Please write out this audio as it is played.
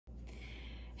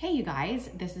Hey you guys,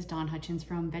 this is Dawn Hutchins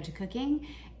from VegeCooking,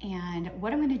 and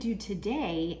what I'm going to do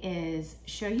today is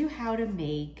show you how to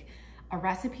make a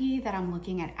recipe that I'm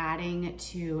looking at adding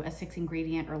to a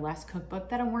 6-ingredient or less cookbook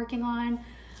that I'm working on.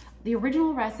 The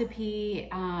original recipe,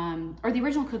 or the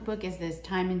original cookbook is this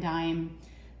Time and Dime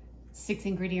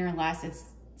 6-ingredient or less. It's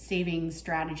saving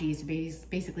strategies,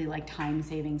 basically like time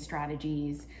saving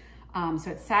strategies.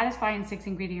 So it's satisfying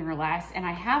 6-ingredient or less, and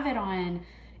I have it on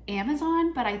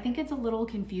Amazon, but I think it's a little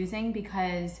confusing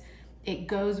because it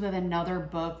goes with another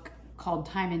book called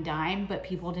Time and Dime, but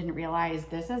people didn't realize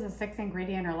this is a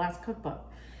 6-ingredient or less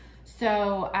cookbook.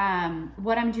 So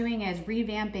what I'm doing is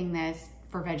revamping this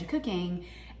for VegeCooking,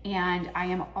 and I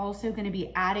am also going to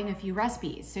be adding a few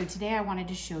recipes. So today I wanted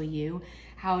to show you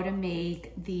how to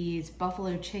make these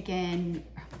Buffalo Chickpea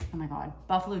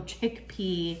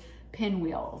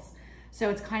Pinwheels.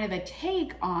 So it's kind of a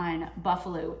take on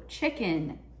buffalo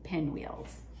chicken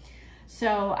pinwheels.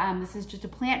 So this is just a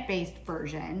plant-based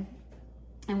version.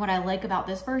 And what I like about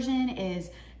this version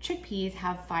is chickpeas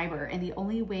have fiber, and the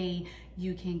only way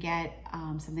you can get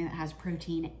something that has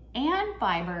protein and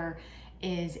fiber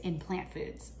is in plant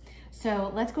foods.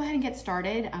 So let's go ahead and get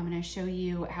started. I'm gonna show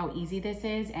you how easy this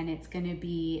is, and it's gonna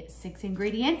be 6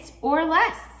 ingredients or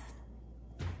less.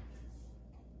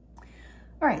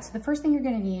 All right, so the first thing you're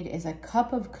gonna need is a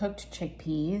cup of cooked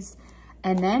chickpeas,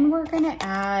 and then we're gonna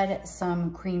add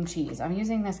some cream cheese. I'm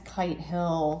using this Kite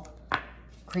Hill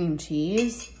cream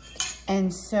cheese.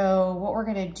 And so what we're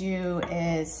gonna do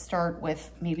is start with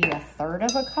maybe 1/3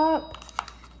 of a cup.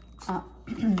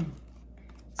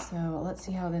 So let's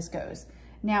see how this goes.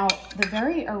 Now, the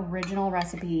very original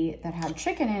recipe that had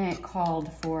chicken in it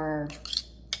called for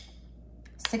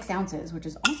 6 ounces, which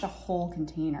is almost a whole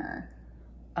container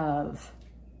of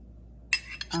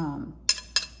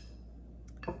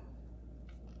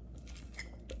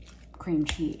cream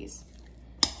cheese.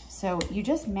 So you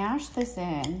just mash this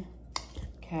in,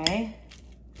 okay?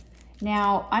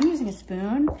 Now, I'm using a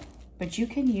spoon, but you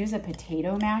can use a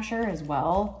potato masher as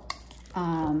well.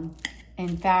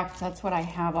 In fact, that's what I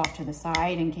have off to the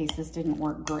side in case this didn't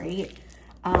work great.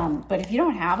 But if you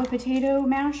don't have a potato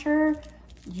masher,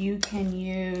 you can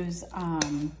use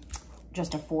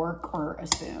just a fork or a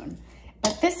spoon.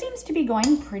 But this seems to be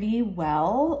going pretty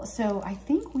well, so I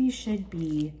think we should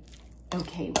be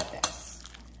okay with this.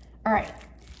 All right,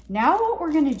 now what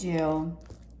we're gonna do,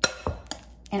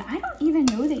 and I don't even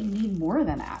know that you need more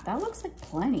than that. That looks like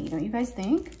plenty, don't you guys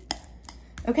think?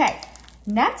 Okay,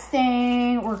 next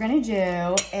thing we're gonna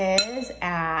do is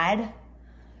add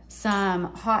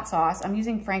some hot sauce. I'm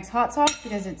using Frank's hot sauce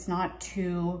because it's not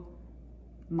too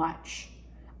much.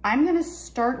 I'm gonna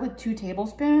start with 2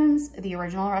 tablespoons. The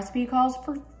original recipe calls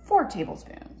for 4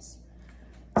 tablespoons.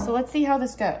 So let's see how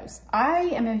this goes. I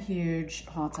am a huge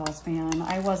hot sauce fan.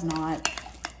 I was not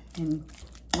in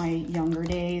my younger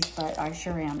days, but I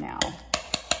sure am now.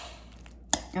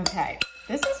 Okay,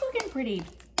 this is looking pretty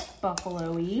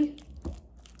buffalo-y.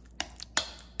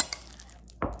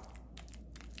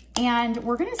 And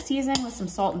we're gonna season with some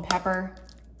salt and pepper.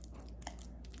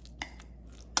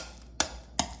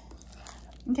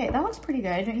 Okay, that looks pretty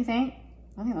good, don't you think?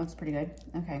 I think that looks pretty good.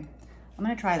 Okay, I'm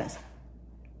gonna try this.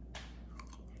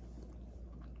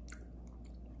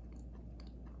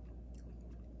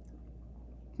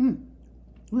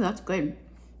 Ooh, that's good.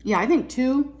 Yeah, I think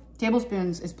 2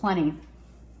 tablespoons is plenty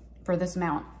for this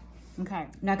amount. Okay,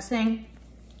 next thing,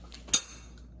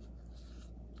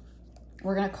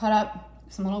 we're gonna cut up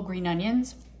some little green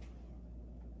onions.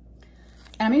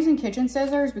 And I'm using kitchen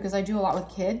scissors because I do a lot with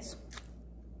kids.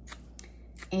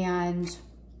 And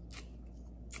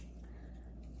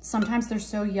sometimes they're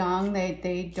so young,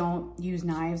 they don't use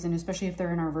knives, and especially if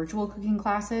they're in our virtual cooking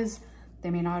classes, they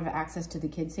may not have access to the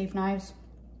kid-safe knives.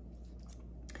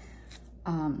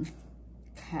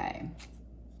 Okay.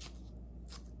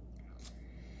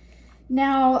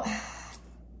 Now,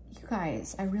 you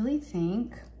guys, I really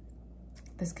think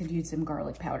this could use some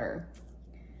garlic powder.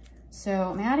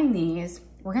 So I'm adding these.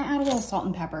 We're gonna add a little salt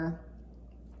and pepper.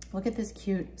 Look at this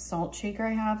cute salt shaker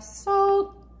I have.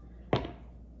 Salt,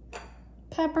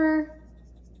 pepper.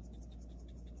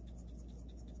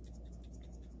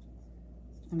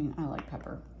 I mean, I like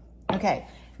pepper. Okay,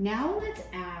 now let's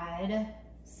add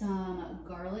some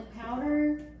garlic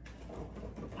powder.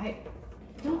 I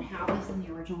don't have this in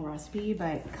the original recipe,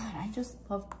 but God, I just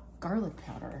love garlic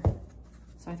powder.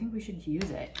 So I think we should use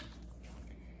it.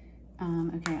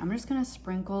 Okay, I'm just gonna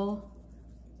sprinkle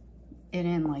it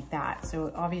in like that.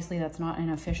 So obviously that's not an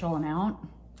official amount.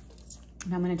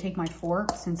 And I'm gonna take my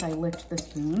fork since I licked the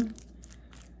spoon.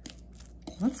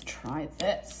 Let's try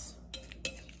this.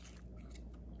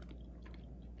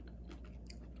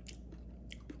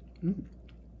 Oh,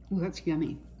 that's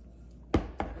yummy.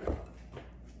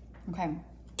 Okay.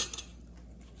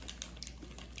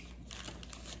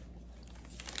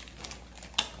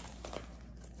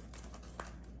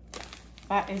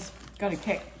 That is got a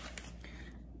kick.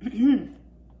 And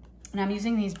I'm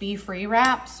using these bee-free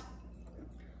wraps.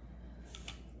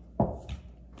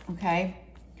 Okay,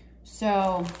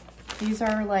 so these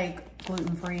are like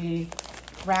gluten-free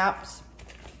wraps.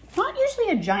 Not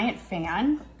usually a giant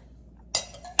fan,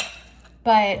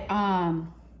 but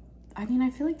I mean, I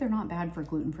feel like they're not bad for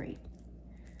gluten-free.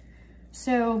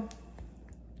 So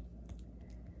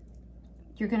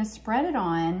you're gonna spread it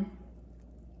on.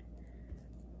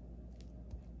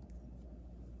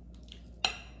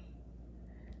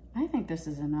 I think this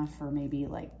is enough for maybe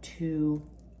like two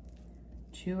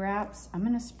wraps. I'm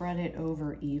gonna spread it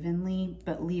over evenly,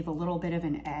 but leave a little bit of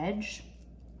an edge.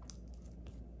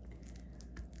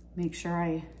 Make sure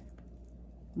I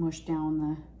mush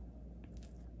down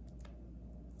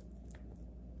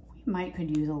the, we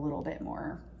could use a little bit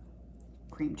more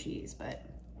cream cheese, but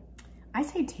I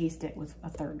say taste it with a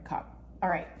 1/3 cup. All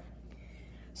right,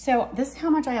 so this is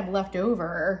how much I have left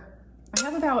over. I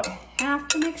have about half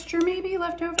the mixture maybe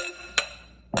left over.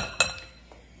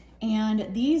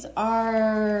 And these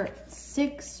are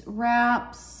 6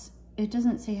 wraps. It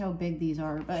doesn't say how big these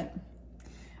are, but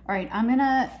all right, I'm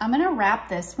gonna wrap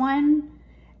this one,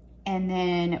 and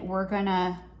then we're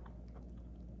gonna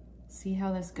see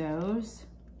how this goes.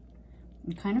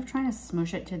 I'm kind of trying to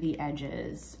smush it to the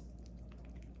edges,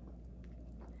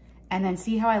 and then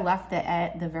see how I left it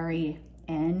at the very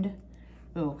end.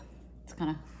 Oh, it's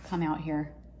gonna come out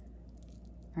here.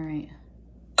 All right.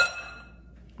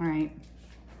 All right.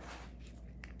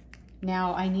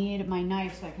 Now I need my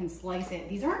knife so I can slice it.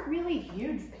 These aren't really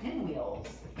huge pinwheels.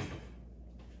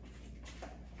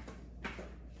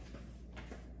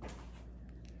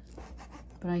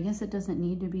 But I guess it doesn't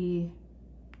need to be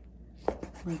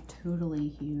like totally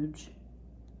huge.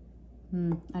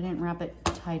 I didn't wrap it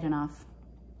tight enough.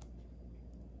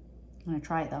 I'm gonna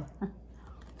try it though.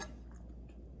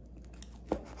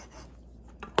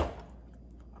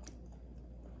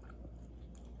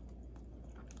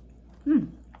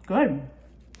 Good.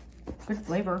 Good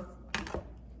flavor.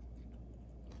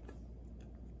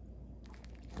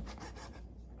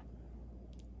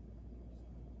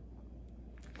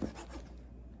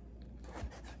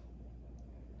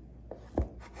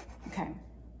 Okay.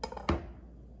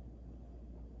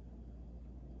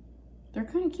 They're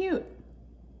kind of cute.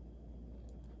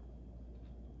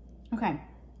 Okay.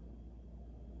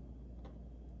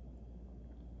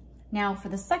 Now for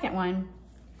the second one,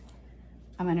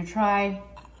 I'm gonna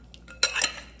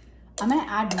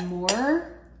add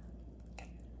more.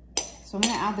 So I'm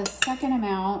gonna add the second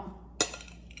amount.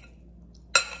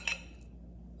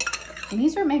 And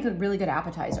these are make a really good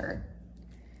appetizer.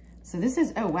 So this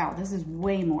is, oh wow, this is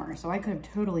way more. So I could have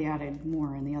totally added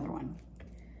more in the other one.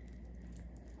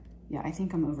 Yeah, I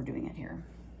think I'm overdoing it here.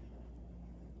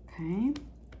 Okay.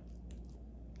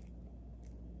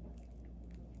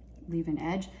 Leave an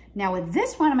edge. Now with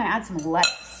this one, I'm gonna add some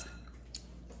lettuce.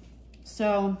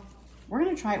 So we're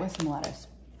gonna try it with some lettuce.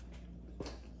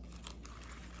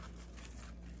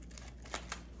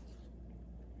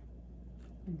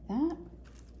 Like that.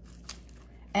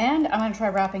 And I'm gonna try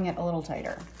wrapping it a little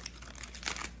tighter.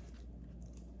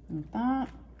 Like that.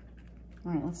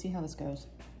 All right, let's see how this goes.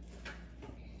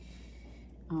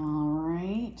 All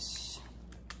right,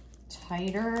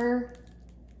 tighter.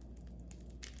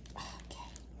 Okay,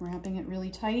 wrapping it really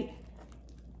tight.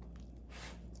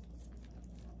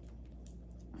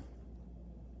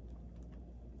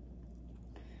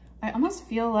 I almost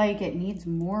feel like it needs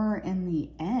more in the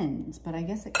ends, but I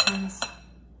guess it comes.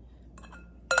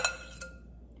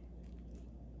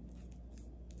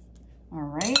 All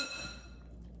right.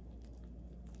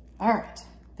 All right,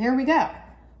 there we go.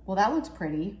 Well, that looks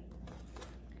pretty.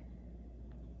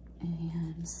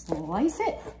 And slice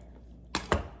it.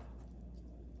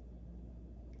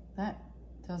 That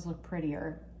does look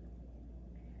prettier,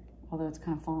 although it's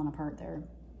kind of falling apart there.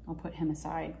 I'll put him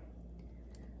aside.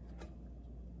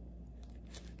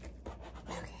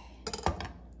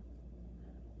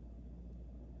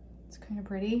 Kind of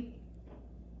pretty.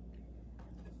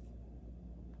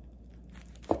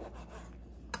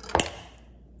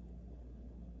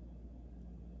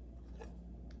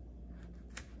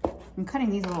 I'm cutting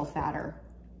these a little fatter.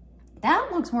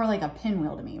 That looks more like a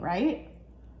pinwheel to me, right?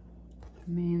 I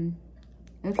mean,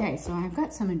 okay, so I've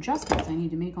got some adjustments I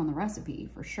need to make on the recipe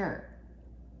for sure.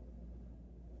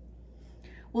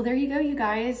 Well, there you go, you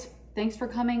guys. Thanks for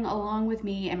coming along with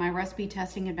me in my recipe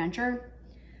testing adventure.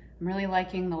 I'm really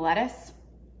liking the lettuce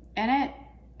in it.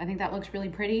 I think that looks really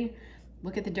pretty.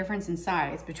 Look at the difference in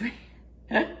size between.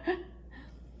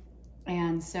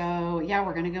 And so, yeah,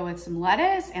 we're gonna go with some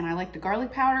lettuce, and I like the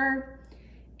garlic powder,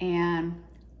 and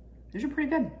these are pretty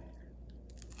good.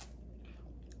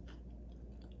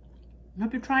 I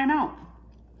hope you try them out.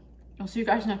 I'll see you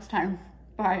guys next time.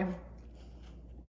 Bye.